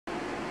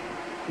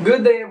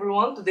Good day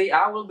everyone. Today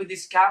I will be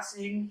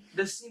discussing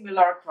the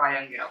similar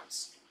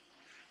triangles.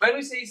 When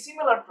we say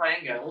similar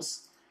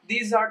triangles,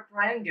 these are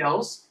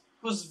triangles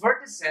whose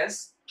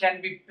vertices can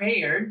be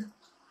paired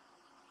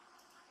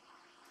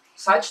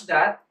such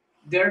that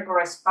their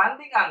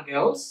corresponding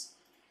angles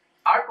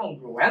are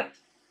congruent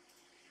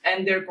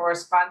and their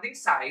corresponding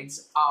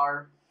sides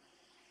are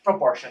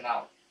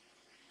proportional.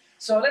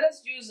 So let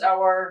us use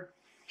our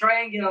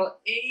triangle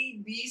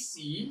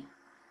ABC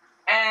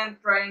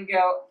and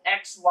triangle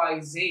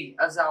XYZ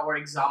as our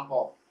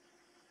example.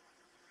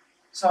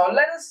 So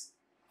let us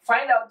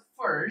find out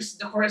first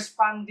the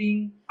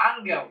corresponding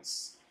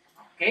angles.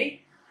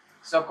 Okay?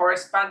 So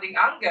corresponding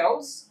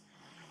angles,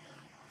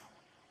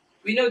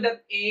 we know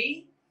that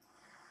A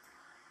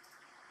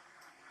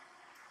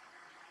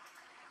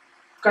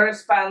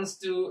corresponds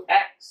to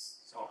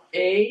X. So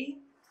A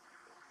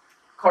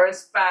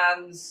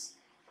corresponds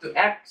to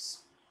X.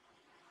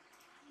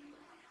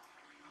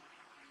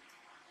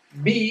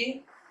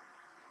 B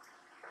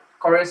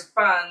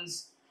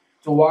corresponds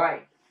to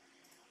Y.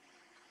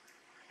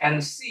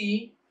 And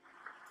C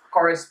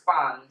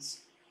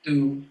corresponds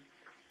to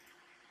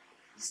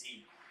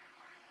Z.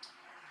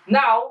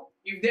 Now,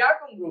 if they are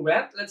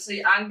congruent, let's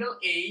say angle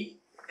A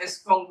is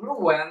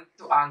congruent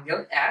to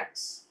angle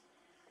X,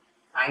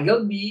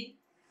 angle B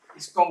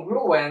is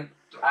congruent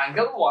to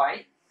angle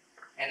Y,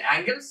 and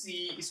angle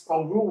C is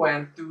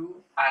congruent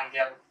to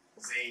angle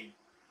Z.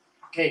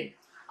 Okay,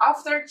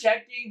 after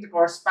checking the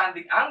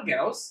corresponding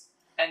angles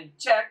and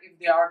check if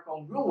they are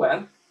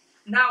congruent,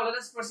 now let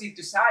us proceed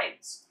to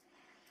sides.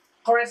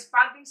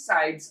 Corresponding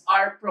sides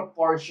are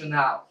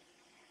proportional.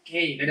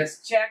 Okay, let us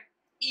check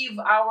if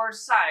our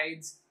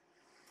sides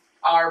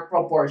are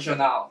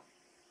proportional.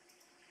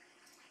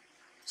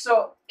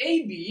 So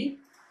AB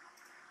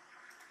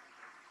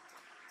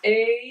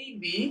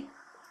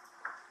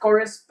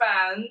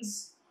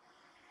corresponds,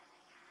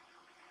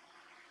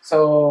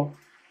 so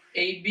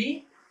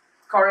AB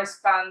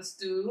corresponds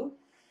to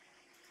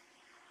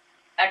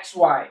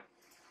XY.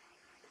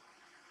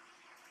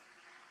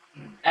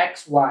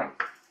 XY.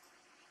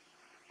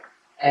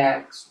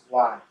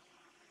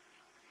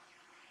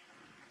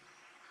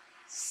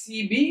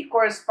 CB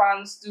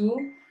corresponds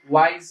to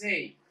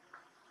YZ.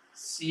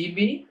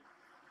 CB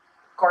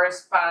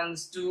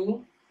corresponds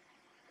to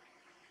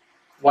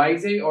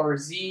YZ or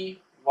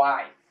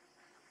ZY.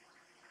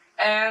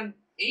 And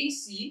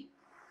AC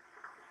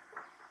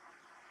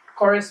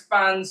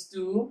corresponds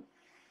to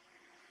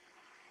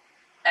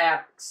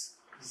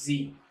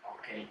XZ.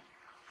 Okay.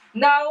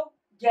 Now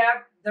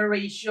get the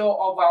ratio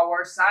of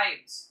our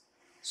sides.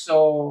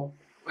 So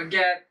we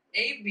get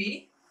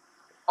AB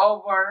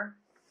over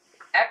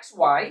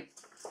XY.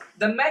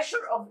 The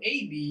measure of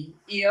AB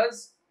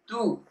is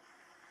 2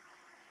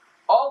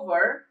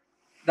 over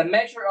the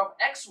measure of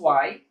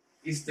XY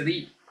is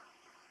 3.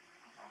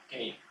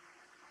 Okay.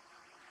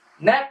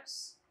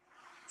 Next,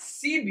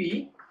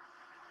 CB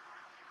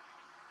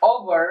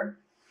over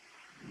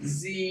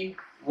ZY.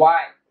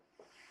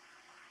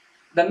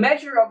 The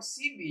measure of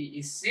CB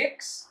is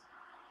 6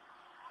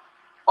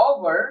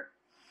 over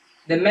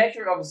the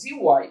measure of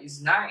ZY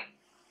is 9.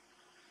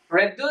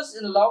 Reduce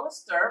in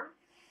lowest term,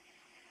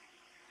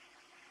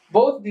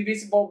 both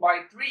divisible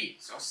by 3.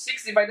 So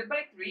 6 divided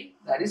by 3,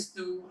 that is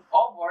 2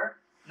 over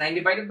 9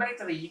 divided by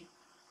 3,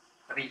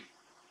 3.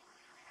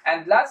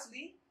 And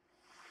lastly,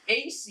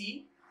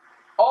 AC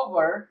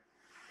over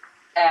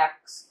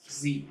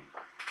XZ.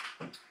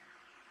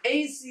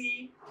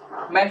 AC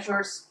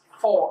measures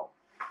 4.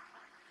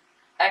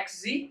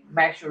 XZ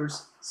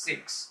measures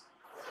 6.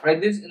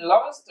 Reduce in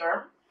lowest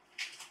term,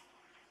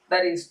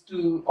 that is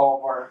 2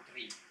 over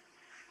 3.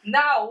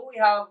 Now we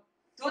have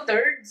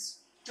 2/3,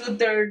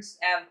 2/3,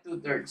 and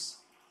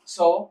 2/3.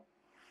 So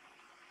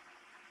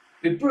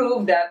we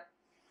prove that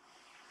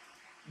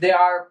they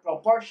are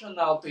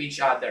proportional to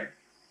each other.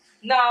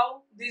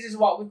 Now this is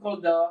what we call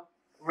the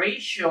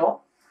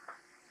ratio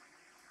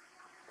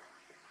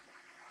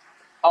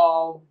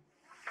of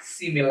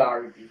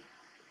similarity.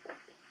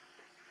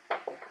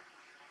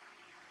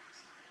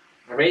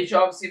 The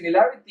ratio of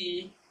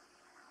similarity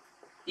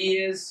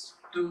is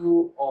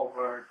 2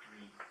 over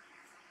 3.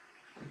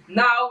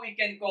 Now we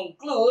can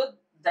conclude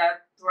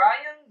that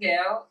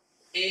triangle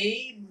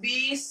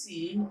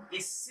ABC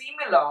is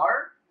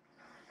similar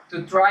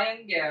to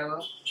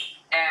triangle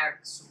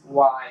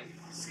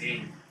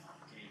XYZ.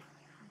 Okay.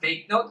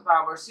 Take note of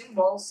our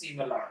symbol,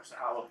 similar. So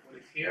I will put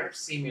it here,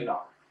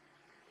 similar.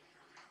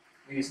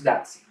 We use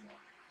that symbol.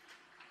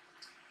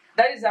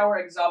 That is our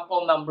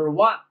example number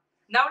 1.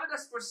 Now let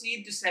us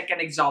proceed to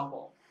second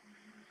example.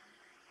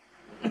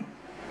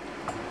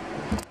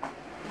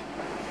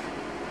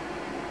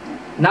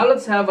 Now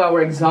let's have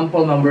our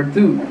example number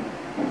 2.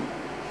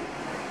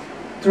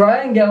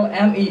 Triangle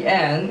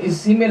MEN is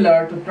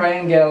similar to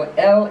triangle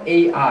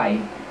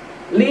LAI.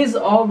 List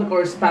all the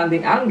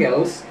corresponding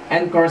angles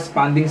and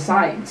corresponding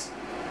sides.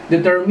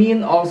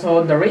 Determine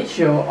also the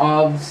ratio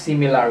of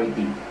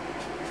similarity.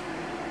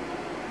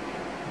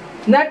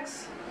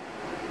 Next,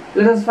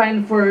 let us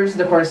find first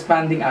the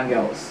corresponding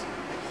angles.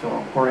 So,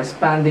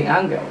 corresponding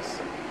angles.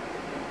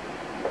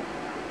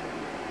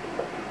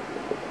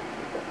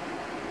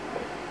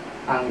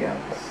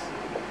 angles.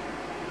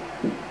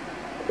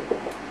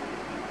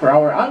 For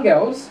our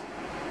angles,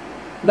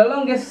 the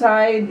longest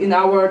side in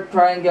our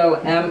triangle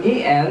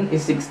MEN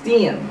is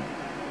 16.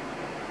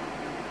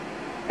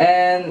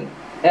 And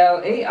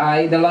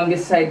LAI, the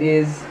longest side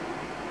is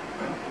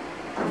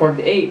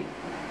 48.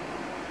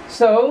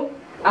 So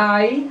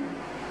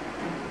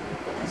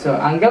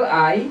angle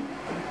I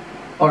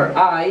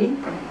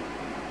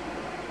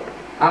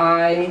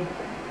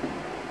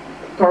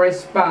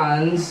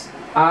corresponds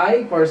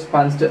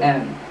to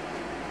N.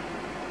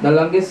 The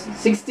longest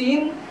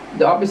 16,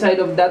 the opposite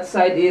of that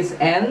side is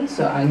N,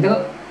 so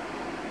angle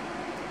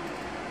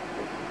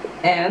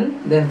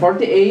N, then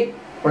 48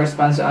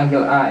 corresponds to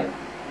angle I.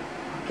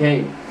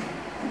 Okay.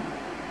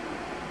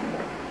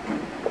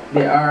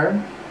 They are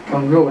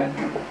congruent.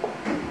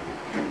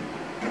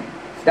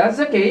 If that's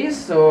the case,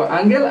 so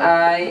angle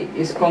I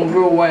is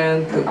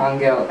congruent to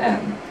angle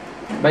N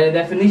by the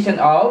definition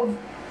of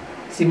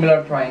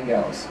similar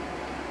triangles.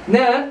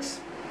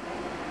 Next,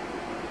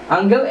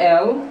 angle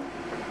L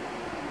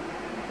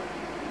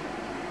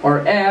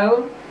or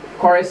L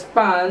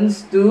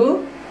corresponds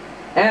to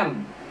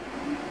M.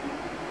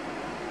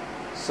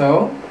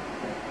 So,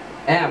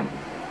 M.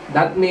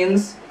 That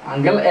means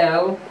angle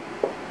L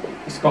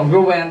is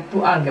congruent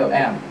to angle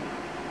M.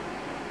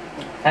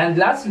 And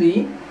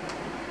lastly,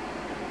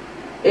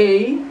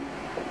 A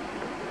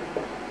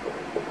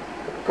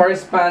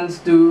corresponds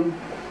to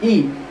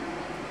E.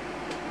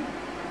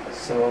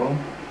 So,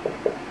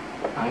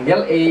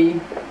 angle A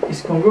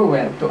is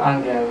congruent to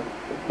angle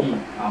E.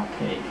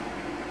 Okay.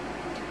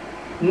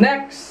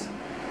 Next,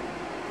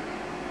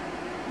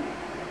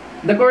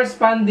 the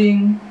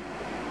corresponding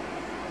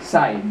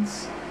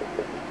sides.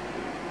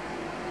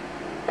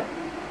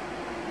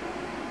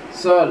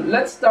 So,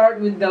 let's start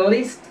with the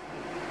least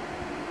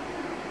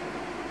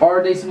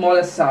or the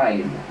smallest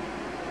side.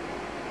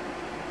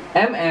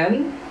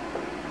 MN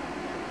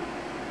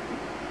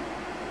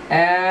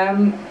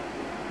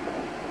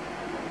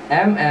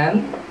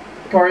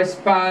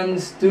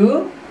corresponds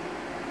to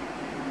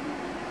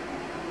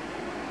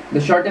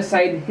the shortest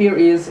side here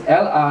is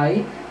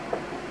LI.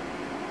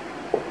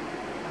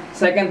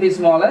 Second is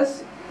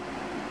smallest,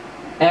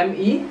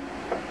 ME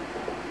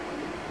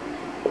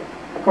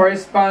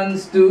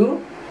corresponds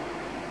to,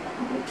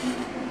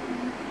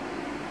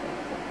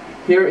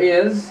 here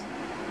is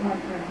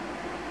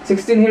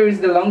 16, here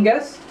is the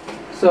longest,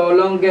 so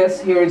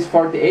longest here is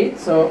 48,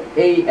 so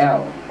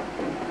AL.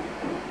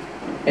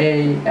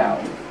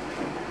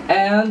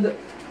 And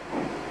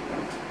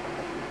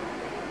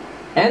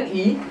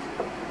NE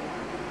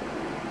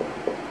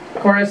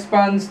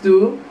corresponds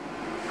to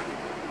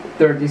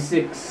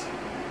 36,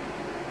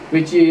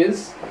 which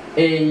is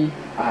AI.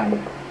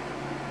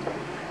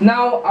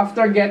 Now,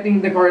 after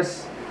getting the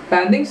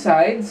corresponding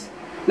sides,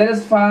 let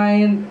us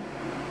find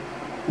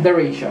the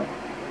ratio.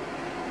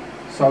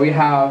 So we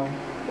have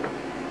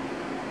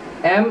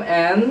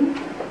MN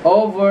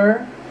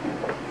over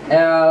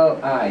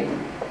LI.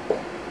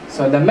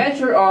 So the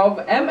measure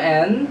of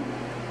MN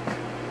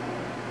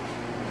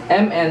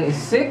is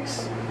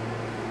 6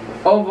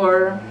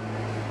 over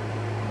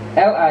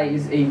LI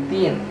is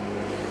 18.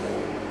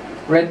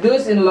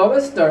 Reduce in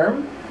lowest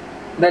term,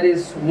 that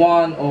is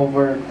 1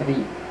 over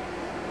 3.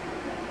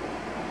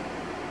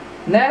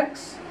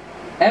 Next,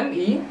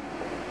 ME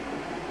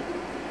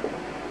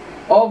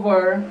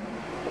over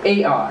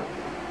AL.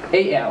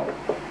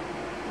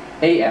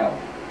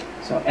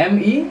 So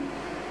ME,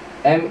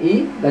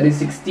 that is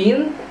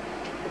 16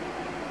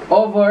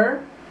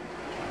 over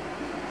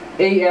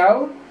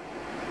AL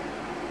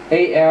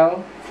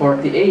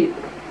 48.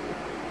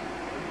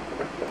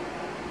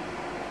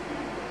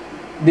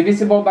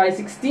 Divisible by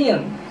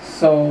 16,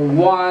 so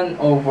 1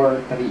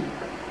 over 3.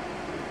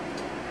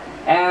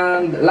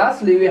 And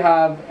lastly, we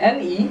have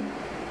NE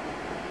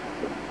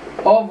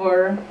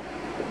over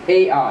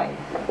AI.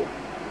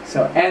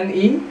 So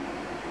NE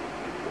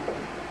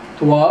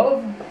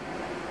 12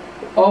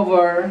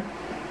 over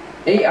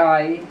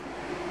AI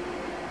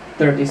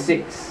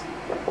 36.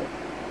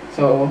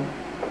 So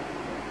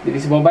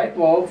divisible by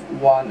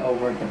 12, 1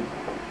 over 3.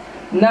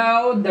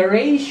 Now the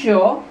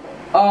ratio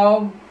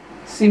of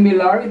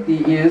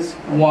similarity is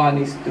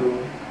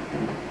 1:3.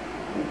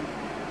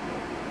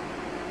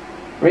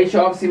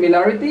 Ratio of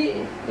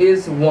similarity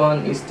is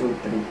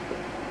 1:3.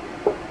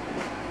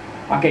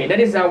 Okay, that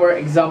is our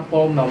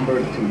example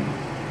number 2.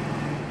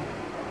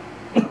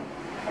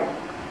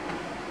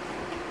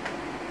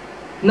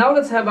 Now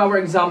let's have our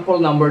example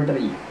number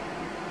 3.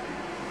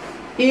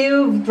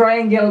 If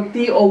triangle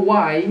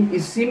TOY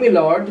is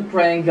similar to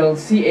triangle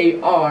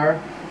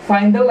CAR,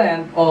 find the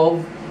length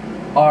of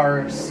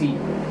RC.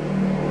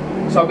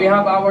 So we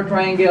have our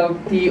triangle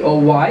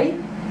TOY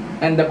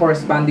and the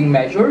corresponding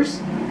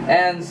measures,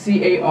 and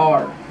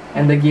CAR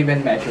and the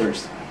given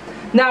measures.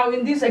 Now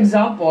in this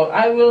example,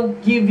 I will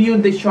give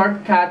you the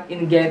shortcut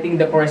in getting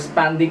the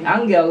corresponding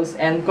angles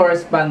and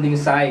corresponding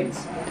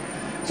sides.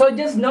 So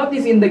just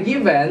notice in the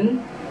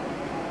given,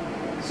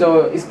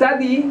 so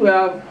study, we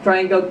have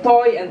triangle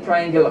TOY and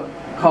triangle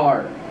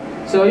CAR.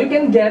 So you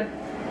can get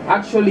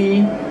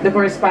actually the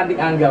corresponding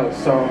angle.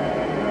 So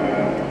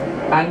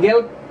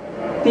angle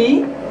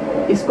T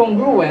is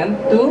congruent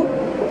to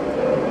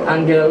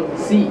angle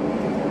C.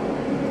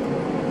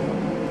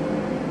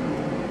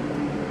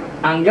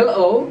 Angle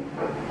O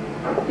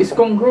is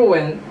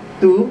congruent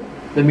to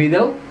the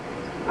middle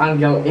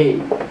angle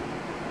A.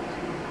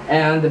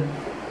 And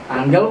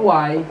angle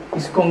Y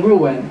is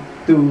congruent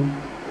to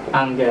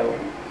angle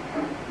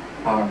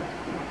R.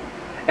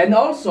 And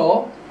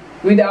also,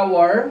 with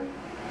our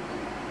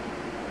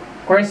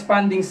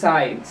corresponding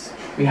sides,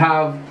 we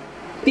have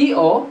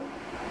TO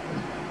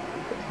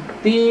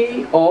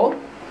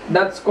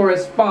that's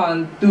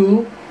correspond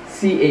to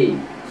CA.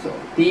 So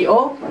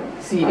TO,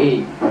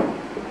 CA.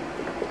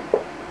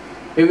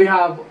 If we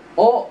have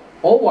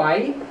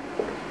OY,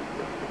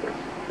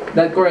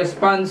 that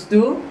corresponds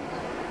to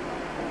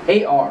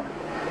AR.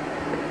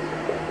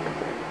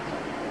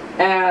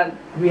 And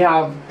we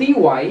have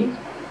TY,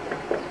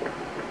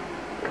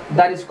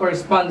 that is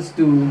corresponds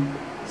to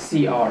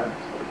CR.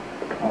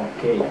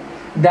 Okay,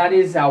 that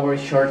is our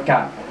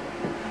shortcut.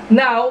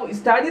 Now,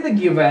 study the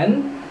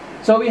given.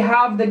 So we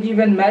have the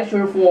given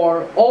measure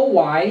for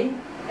OY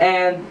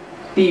and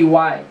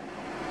TY.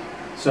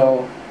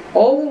 So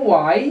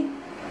OY,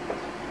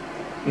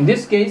 in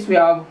this case we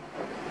have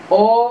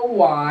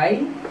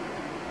OY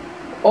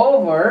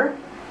over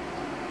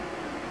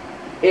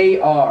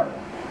AR.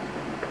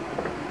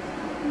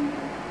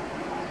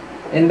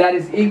 And that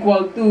is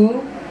equal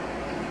to,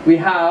 we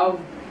have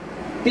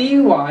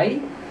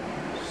TY,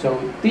 so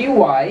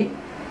TY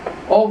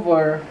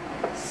over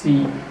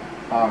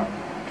CR.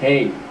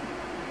 Okay.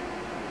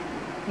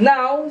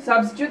 Now,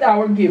 substitute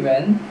our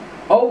given.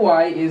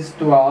 OY is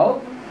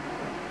 12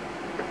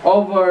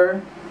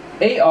 over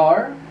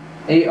AR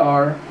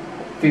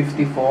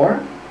 54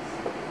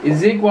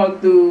 is equal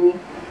to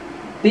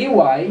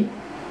TY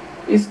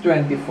is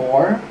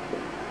 24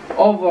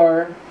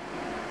 over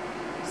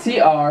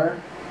CR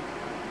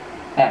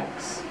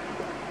X.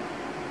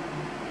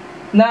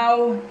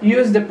 Now,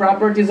 use the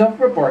properties of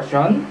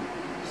proportion.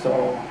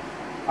 So,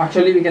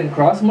 actually we can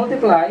cross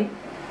multiply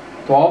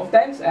 12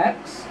 times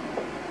X.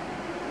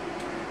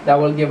 That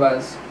will give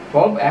us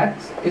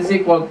 12X is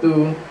equal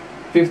to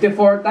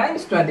 54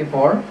 times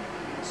 24.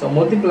 So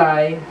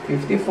multiply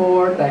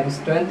 54 times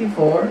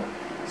 24.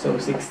 So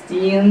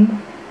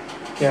 16,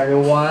 carry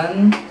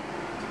 1,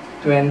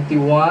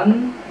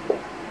 21.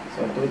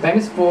 So 2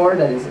 times 4,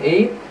 that is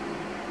 8,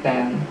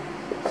 10.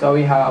 So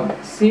we have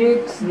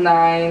 6,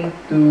 9,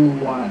 2,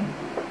 1.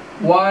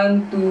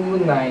 1, 2,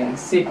 9,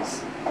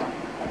 6.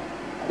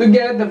 To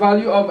get the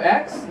value of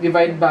X,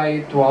 divide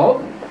by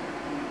 12.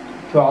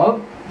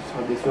 12. So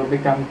this will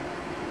become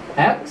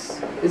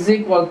X is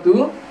equal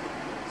to,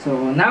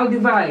 so now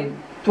divide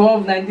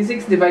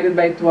 1296 divided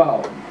by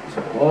 12.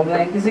 So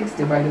 1296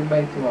 divided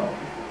by 12.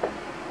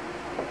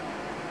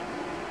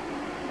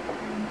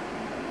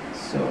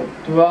 So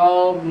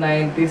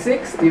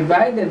 1296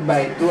 divided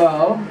by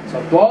 12.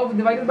 So 12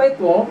 divided by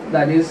 12,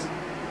 that is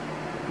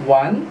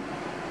 1.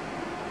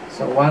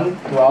 So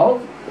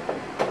 112.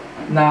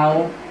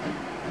 Now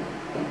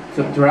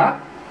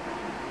subtract,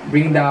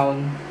 bring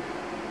down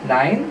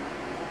 9.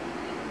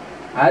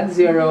 Add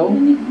 0,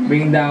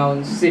 bring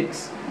down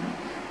 6.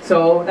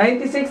 So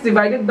 96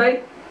 divided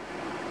by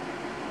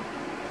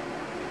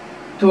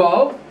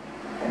 12,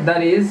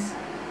 that is,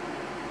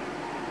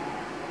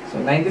 so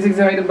 96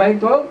 divided by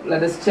 12,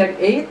 let us check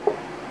 8.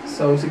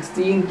 So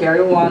 16,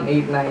 carry 1,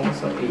 8, 9,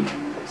 so 8.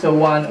 So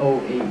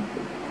 108.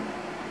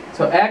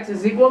 So X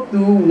is equal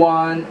to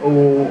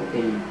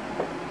 108.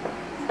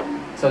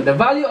 So the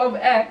value of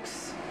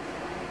X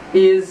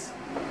is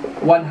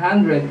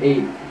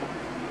 108.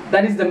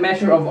 That is the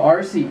measure of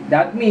RC.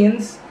 That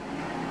means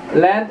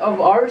length of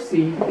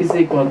RC is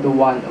equal to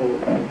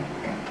 108.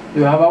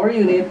 You have our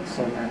unit,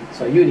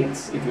 so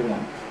units if you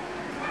want.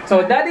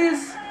 So that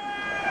is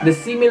the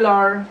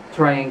similar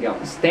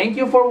triangles. Thank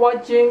you for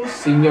watching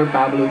Senior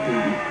Pablo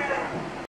TV.